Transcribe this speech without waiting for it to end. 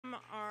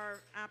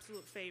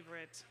absolute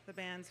favorite, the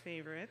band's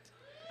favorite.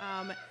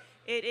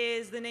 It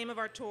is the name of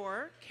our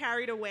tour,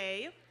 Carried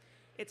Away.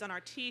 It's on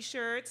our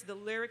T-shirts. The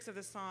lyrics of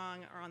the song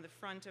are on the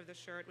front of the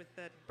shirt with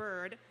the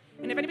bird.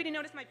 And if anybody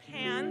noticed my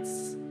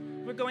pants,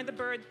 we're going the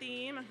bird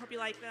theme. I hope you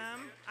like them.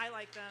 I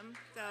like them.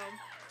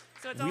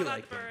 So it's all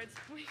about the birds.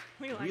 We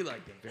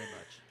like them very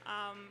much.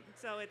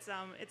 So it's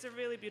a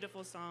really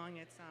beautiful song.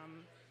 It's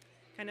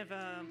kind of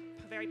a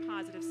very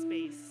positive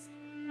space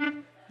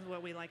is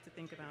what we like to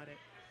think about it.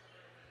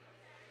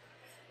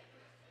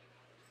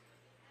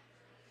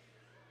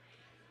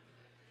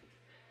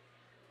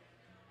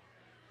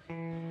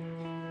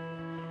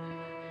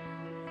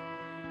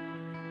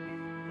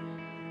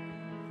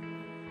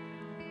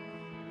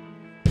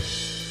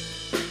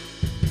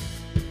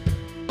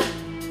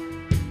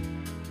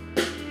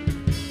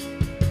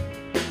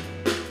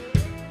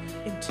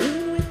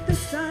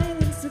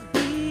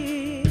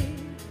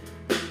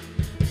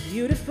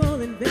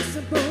 Beautiful,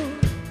 invincible,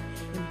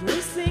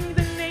 embracing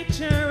the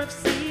nature of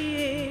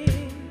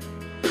seeing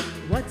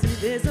what's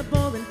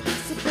invisible and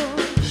possible.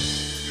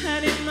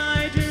 And in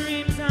my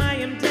dreams I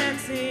am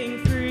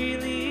dancing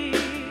freely,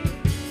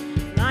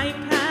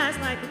 flying past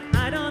like a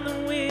kite on the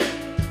wind,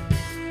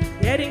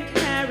 getting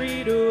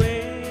carried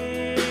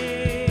away,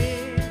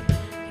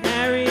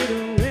 carried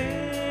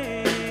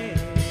away.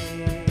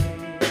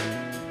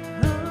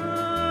 Oh,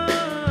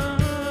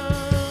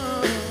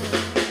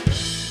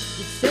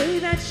 you say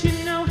that you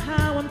know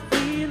how I'm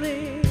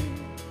feeling.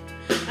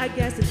 I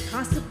guess it's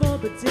possible,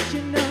 but did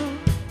you know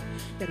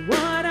that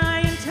what I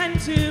intend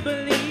to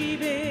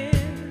believe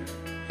in,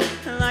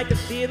 like the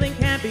feeling,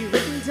 can't be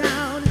written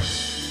down?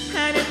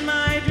 And in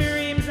my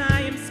dreams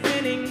I am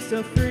spinning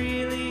so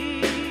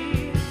freely,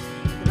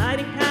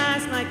 gliding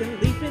past like a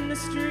leaf in the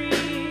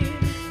stream,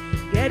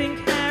 getting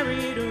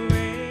carried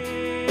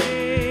away,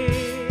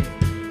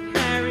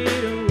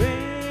 carried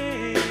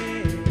away.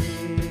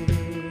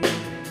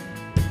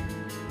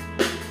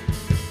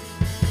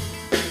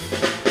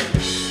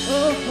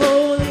 Oh,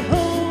 holy,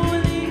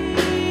 holy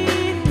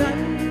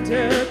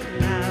thundercloud,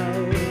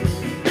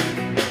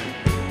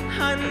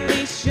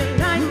 unleash your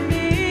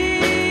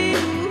lightning,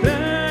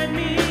 burn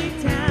me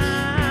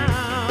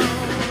down.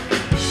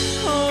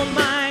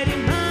 Almighty,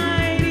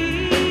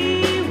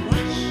 mighty,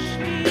 wash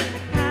me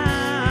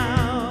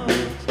out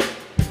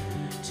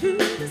to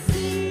the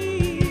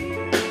sea,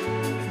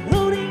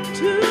 floating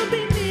to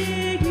be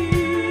near you,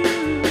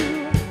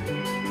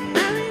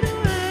 carried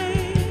away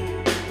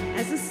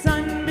as the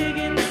sun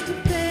begins to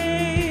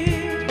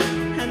fade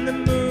and the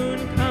moon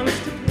comes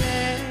to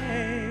play.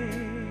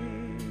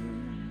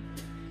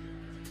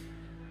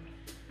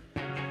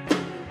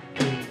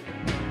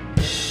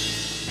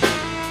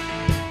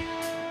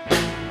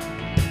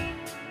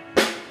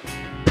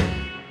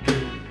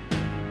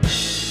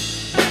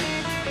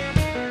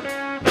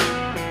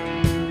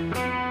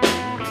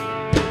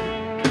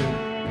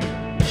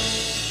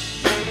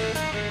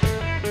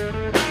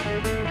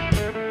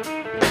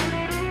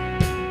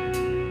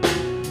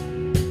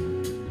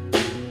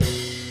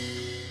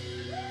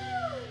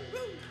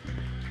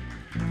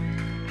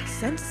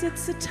 Sense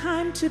it's a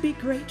time to be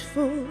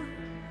grateful,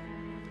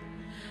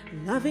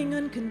 loving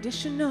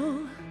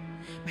unconditional,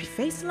 my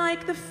face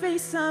like the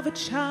face of a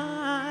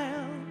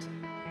child,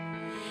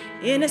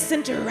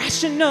 innocent,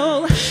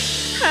 irrational.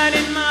 And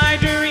in my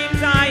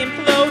dreams I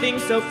am floating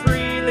so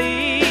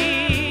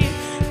freely,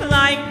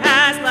 flying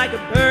past like a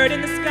bird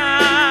in the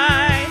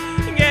sky,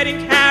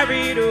 getting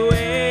carried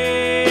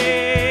away,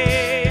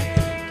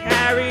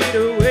 carried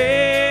away.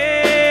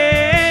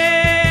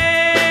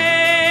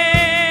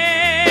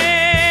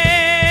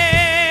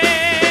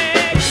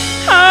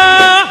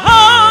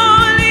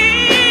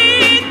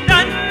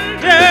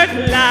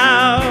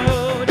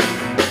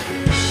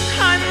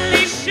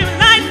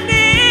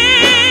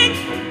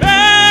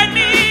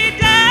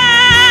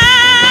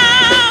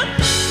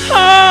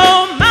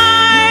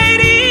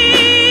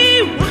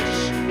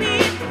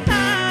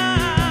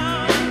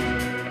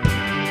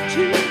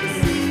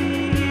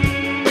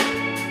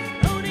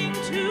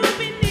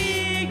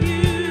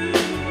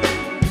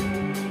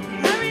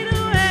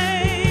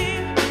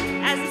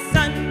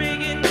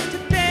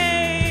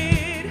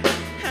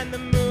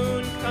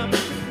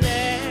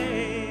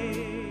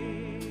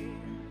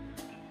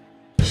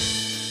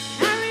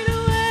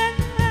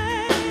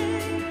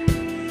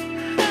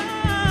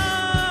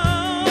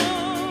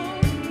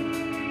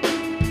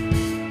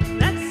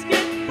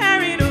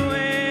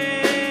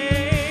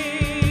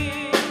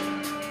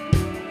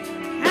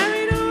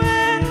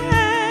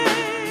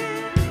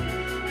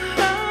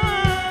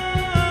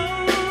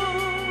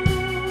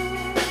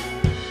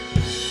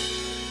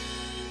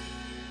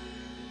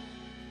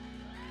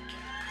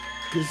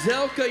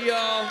 Gazelka,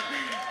 y'all.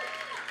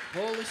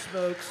 Holy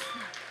smokes.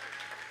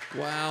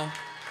 Wow.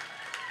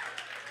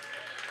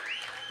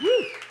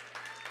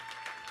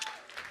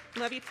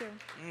 Love you too.